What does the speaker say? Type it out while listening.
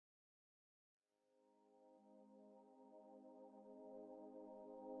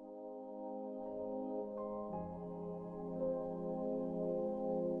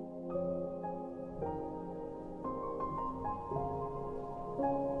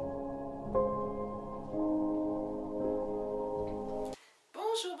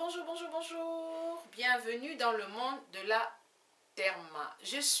bienvenue dans le monde de la TERMA.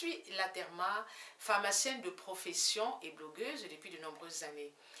 Je suis la TERMA, pharmacienne de profession et blogueuse depuis de nombreuses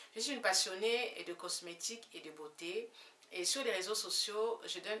années. Je suis une passionnée de cosmétiques et de beauté. Et sur les réseaux sociaux,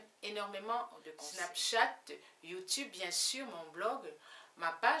 je donne énormément de conseils. Snapchat, YouTube, bien sûr, mon blog,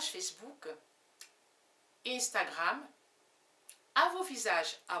 ma page Facebook, Instagram, à vos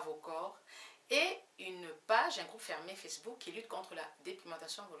visages, à vos corps, et une page, un groupe fermé Facebook qui lutte contre la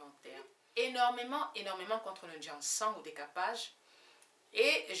dépigmentation volontaire. Énormément contre le sang ou décapage.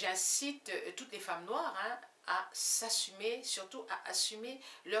 Et j'incite toutes les femmes noires à s'assumer, surtout à assumer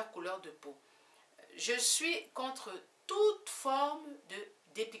leur couleur de peau. Je suis contre toute forme de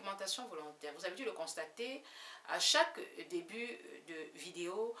dépigmentation volontaire. Vous avez dû le constater, à chaque début de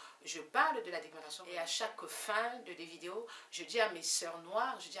vidéo, je parle de la dépigmentation volontaire. Et à chaque fin de des vidéos, je dis à mes sœurs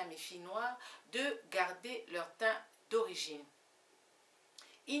noires, je dis à mes filles noires de garder leur teint d'origine.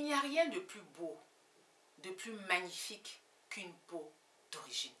 Il n'y a rien de plus beau, de plus magnifique qu'une peau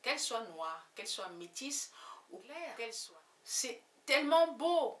d'origine. Qu'elle soit noire, qu'elle soit métisse ou claire, qu'elle soit. C'est tellement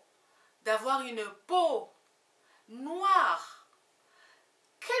beau d'avoir une peau noire,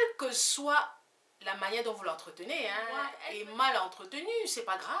 quelle que soit la manière dont vous l'entretenez, et mal entretenue, c'est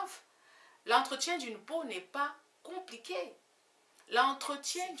pas grave. L'entretien d'une peau n'est pas compliqué.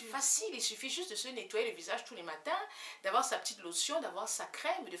 L'entretien est facile, il suffit juste de se nettoyer le visage tous les matins, d'avoir sa petite lotion, d'avoir sa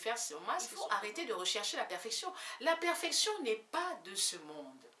crème, de faire son masque. Il faut arrêter de rechercher la perfection. La perfection n'est pas de ce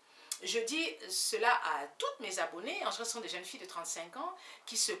monde. Je dis cela à toutes mes abonnées, en ce sont des jeunes filles de 35 ans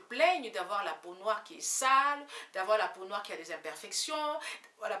qui se plaignent d'avoir la peau noire qui est sale, d'avoir la peau noire qui a des imperfections,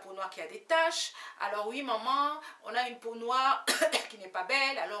 d'avoir la peau noire qui a des taches. Alors oui maman, on a une peau noire qui n'est pas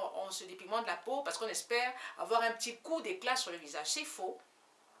belle, alors on se dépigmente la peau parce qu'on espère avoir un petit coup d'éclat sur le visage. C'est faux.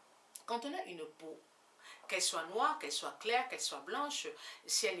 Quand on a une peau, qu'elle soit noire, qu'elle soit claire, qu'elle soit blanche,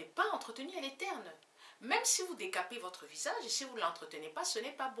 si elle n'est pas entretenue, elle est terne. Même si vous décapez votre visage et si vous ne l'entretenez pas, ce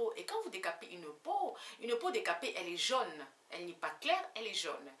n'est pas beau. Et quand vous décapez une peau décapée, elle est jaune. Elle n'est pas claire, elle est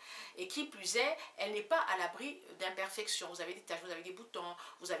jaune. Et qui plus est, elle n'est pas à l'abri d'imperfections. Vous avez des taches, vous avez des boutons,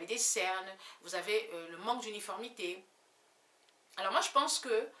 vous avez des cernes, vous avez le manque d'uniformité. Alors moi, je pense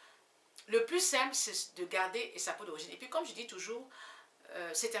que le plus simple, c'est de garder sa peau d'origine. Et puis comme je dis toujours,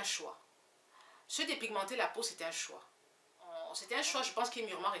 c'est un choix. Se dépigmenter la peau, c'est un choix. C'était un choix, je pense, qui est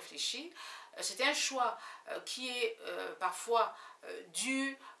mûrement réfléchi. C'était un choix qui est parfois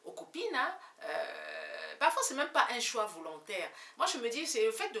dû aux copines. Parfois, ce n'est même pas un choix volontaire. Moi, je me dis, c'est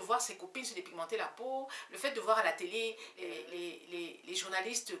le fait de voir ses copines se dépigmenter la peau, le fait de voir à la télé les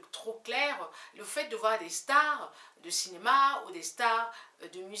journalistes trop clairs, le fait de voir des stars de cinéma ou des stars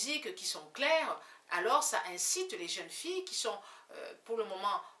de musique qui sont claires, alors ça incite les jeunes filles qui sont, pour le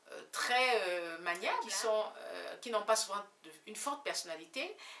moment, très maniaques, qui n'ont pas souvent une forte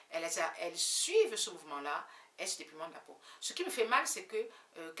personnalité, elles suivent ce mouvement-là, elles se dépigmentent la peau. Ce qui me fait mal, c'est que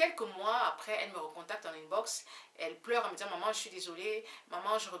quelques mois après, elles me recontactent en inbox, elles pleurent en me disant « Maman, je suis désolée,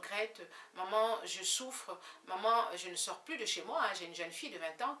 maman, je regrette, maman, je souffre, maman, je ne sors plus de chez moi. » J'ai une jeune fille de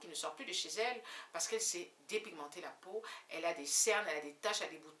 20 ans qui ne sort plus de chez elle parce qu'elle s'est dépigmentée la peau, elle a des cernes, elle a des taches, elle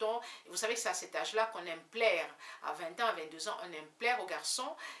a des boutons. Et vous savez que c'est à cet âge-là qu'on aime plaire. À 20 ans, à 22 ans, on aime plaire aux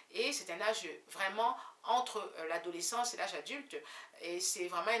garçons. Et c'est un âge vraiment entre l'adolescence et l'âge adulte. Et c'est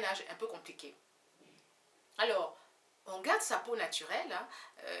vraiment un âge un peu compliqué. Alors, on garde sa peau naturelle,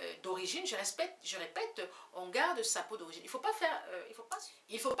 d'origine, je répète, on garde sa peau d'origine. Il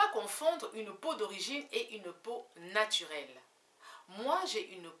faut pas confondre une peau d'origine et une peau naturelle. Moi, j'ai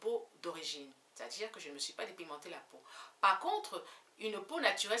une peau d'origine, c'est-à-dire que je ne me suis pas dépigmenté la peau. Par contre, une peau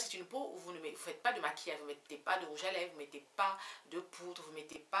naturelle, c'est une peau où vous ne faites pas de maquillage, vous ne mettez pas de rouge à lèvres, vous ne mettez pas de poudre, vous ne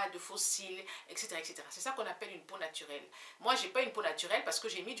mettez pas de faux cils, etc. etc. C'est ça qu'on appelle une peau naturelle. Moi, je n'ai pas une peau naturelle parce que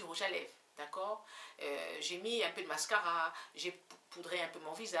j'ai mis du rouge à lèvres. D'accord, j'ai mis un peu de mascara, j'ai poudré un peu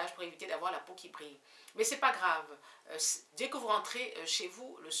mon visage pour éviter d'avoir la peau qui brille. Mais c'est pas grave. Dès que vous rentrez chez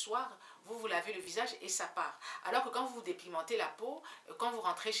vous le soir, vous lavez le visage et ça part. Alors que quand vous dépigmentez la peau, quand vous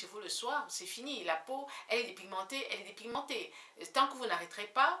rentrez chez vous le soir, c'est fini. La peau, elle est dépigmentée, elle est dépigmentée. Tant que vous n'arrêterez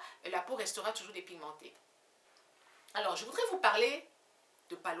pas, la peau restera toujours dépigmentée. Alors, je voudrais vous parler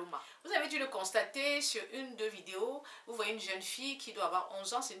de Paloma. Vous avez dû le constater sur une de vidéos, vous voyez une jeune fille qui doit avoir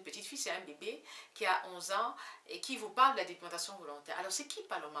 11 ans, c'est une petite fille, c'est un bébé qui a 11 ans et qui vous parle de la dépigmentation volontaire. Alors c'est qui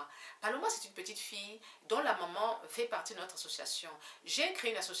Paloma? Paloma, c'est une petite fille dont la maman fait partie de notre association. J'ai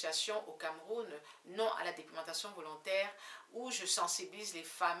créé une association au Cameroun, non à la dépigmentation volontaire, où je sensibilise les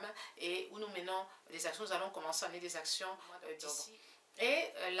femmes et où nous menons des actions. Nous allons commencer à mener des actions d'ici. Et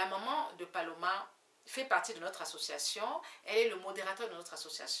la maman de Paloma fait partie de notre association, elle est le modérateur de notre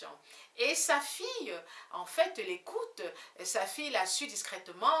association. Et sa fille, en fait, l'écoute, sa fille la suit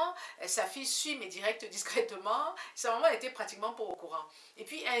discrètement, sa fille suit mes directs discrètement, sa maman était pratiquement pas au courant. Et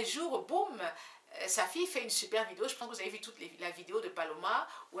puis un jour, boum, sa fille fait une super vidéo, je pense que vous avez vu toute la vidéo de Paloma,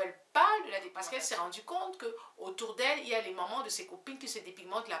 où elle parle de la dépigmentation, parce qu'elle s'est rendue compte qu'autour d'elle, il y a les mamans de ses copines qui se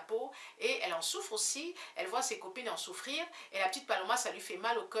dépigmentent la peau, et elle en souffre aussi, elle voit ses copines en souffrir, et la petite Paloma, ça lui fait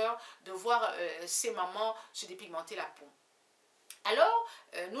mal au cœur de voir ses mamans se dépigmenter la peau. Alors,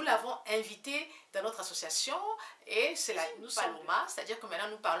 nous l'avons invitée dans notre association et c'est la Paloma, c'est-à-dire que maintenant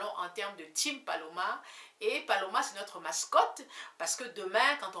nous parlons en termes de Team Paloma et Paloma c'est notre mascotte parce que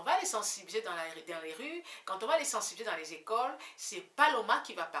demain quand on va les sensibiliser dans les rues, quand on va les sensibiliser dans les écoles, c'est Paloma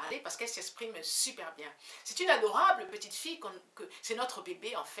qui va parler parce qu'elle s'exprime super bien. C'est une adorable petite fille, c'est notre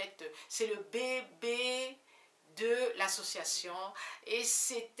bébé en fait, c'est le bébé de l'association et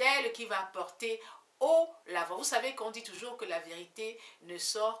c'est elle qui va apporter au lavant. Vous savez qu'on dit toujours que la vérité ne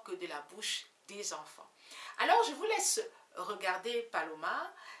sort que de la bouche des enfants. Alors, je vous laisse regarder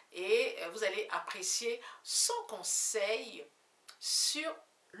Paloma et vous allez apprécier son conseil sur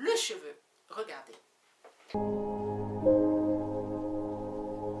le cheveu. Regardez.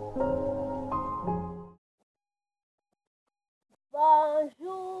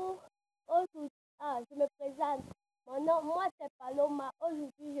 Bonjour. Aujourd'hui, je me présente. Mon nom, moi c'est Paloma.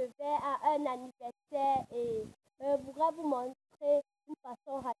 Aujourd'hui, je vais à un anniversaire et je voudrais vous montrer une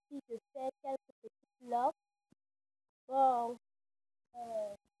façon rapide de faire quelques petites locks. Bon,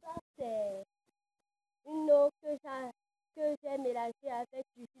 ça c'est une eau que j'ai mélangée avec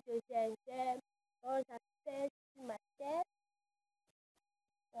du jus de gingembre. Bon, j'appelle sur ma tête.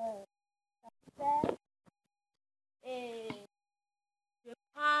 J'appelle et je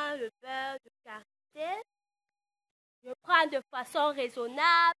prends le beurre de karité. Je prends de façon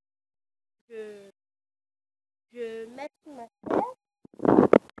raisonnable. Je mets sur ma tête.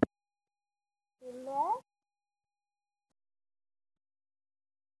 Je mets.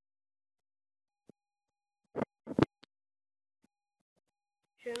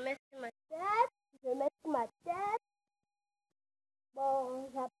 Je mets sur ma tête. Je mets sur ma tête. Bon,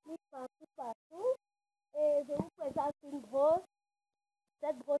 j'applique partout. Et je vous présente une brosse.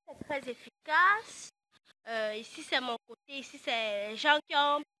 Cette brosse est très efficace. Ici, c'est mon côté. Ici, c'est les gens qui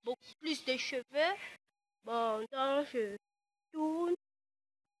ont beaucoup plus de cheveux. Bon, donc je tourne.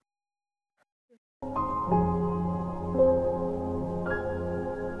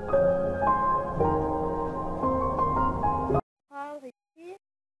 Prendre ici.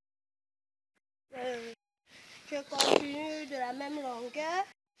 Je continue de la même longueur.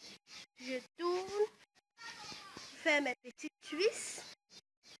 Je tourne. Je fais mes petites cuisses.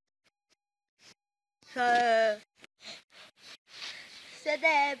 C'est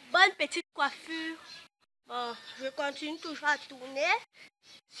des bonnes petites coiffures. Bon, je continue toujours à tourner.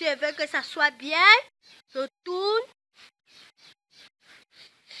 Si je veux que ça soit bien, je tourne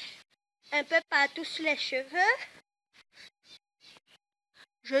un peu partout sur les cheveux.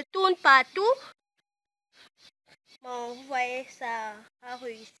 Je tourne partout. Bon, vous voyez, ça a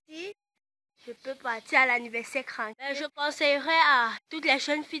réussi. Je peux partir à l'anniversaire tranquille. Je conseillerais à toutes les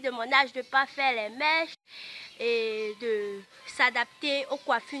jeunes filles de mon âge de ne pas faire les mèches et de s'adapter aux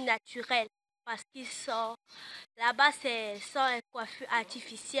coiffures naturelles. Parce qu'ils sont là-bas, ce sont les coiffures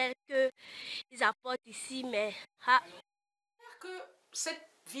artificielles qu'ils apportent ici. Mais J'espère que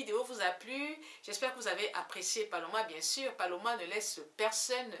cette vidéo vous a plu. J'espère que vous avez apprécié Paloma, bien sûr. Paloma ne laisse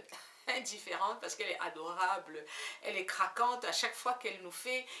personne indifférente parce qu'elle est adorable, elle est craquante. À chaque fois qu'elle nous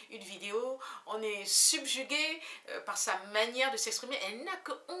fait une vidéo, on est subjugué par sa manière de s'exprimer. Elle n'a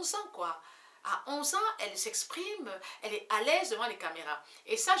que 11 ans quoi. À 11 ans, elle s'exprime, elle est à l'aise devant les caméras.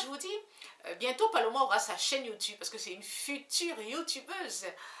 Et ça, je vous dis, bientôt Paloma aura sa chaîne YouTube parce que c'est une future YouTubeuse.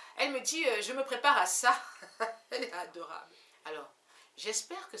 Elle me dit, je me prépare à ça. Elle est adorable. Alors,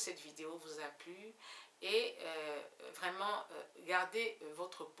 j'espère que cette vidéo vous a plu et vraiment gardez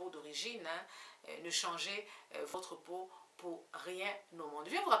votre peau d'origine, hein, ne changez votre peau pour rien au monde.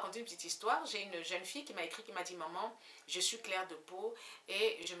 Je vais vous raconter une petite histoire. J'ai une jeune fille qui m'a écrit, qui m'a dit « Maman, je suis claire de peau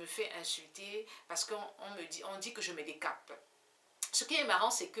et je me fais insulter parce qu'on dit que je me décape. » Ce qui est marrant,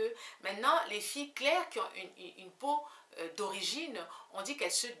 c'est que maintenant, les filles claires qui ont une peau d'origine, on dit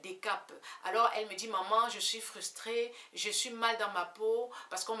qu'elles se décapent. Alors, elle me dit, maman, je suis frustrée, je suis mal dans ma peau,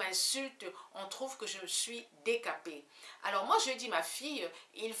 parce qu'on m'insulte, on trouve que je suis décapée. Alors, moi, je dis, ma fille,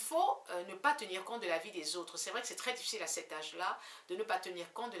 il faut ne pas tenir compte de la vie des autres. C'est vrai que c'est très difficile à cet âge-là de ne pas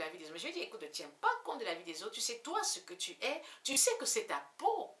tenir compte de la vie des autres. Mais je lui dis, écoute, ne tiens pas compte de la vie des autres, tu sais toi ce que tu es, tu sais que c'est ta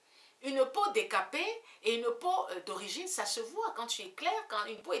peau. Une peau décapée et une peau d'origine, ça se voit quand tu es clair. Quand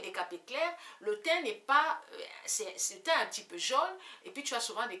une peau est décapée claire, le teint n'est pas... c'est le teint un petit peu jaune. Et puis tu as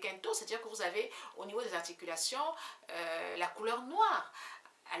souvent des quintos, c'est-à-dire que vous avez au niveau des articulations la couleur noire.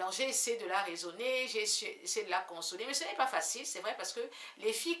 Alors j'ai essayé de la raisonner, j'ai essayé de la consoler, mais ce n'est pas facile, c'est vrai, parce que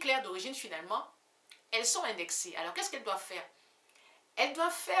les filles claires d'origine, finalement, elles sont indexées. Alors qu'est-ce qu'elles doivent faire? Elles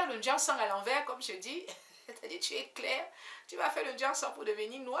doivent faire le Jiansang à l'envers, comme je dis. C'est-à-dire, tu es clair, tu vas faire le Jiansang pour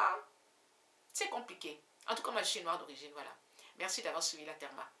devenir noir. C'est compliqué. En tout cas, moi, je suis noire d'origine, voilà. Merci d'avoir suivi la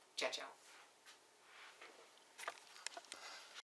TERMA. Ciao, ciao.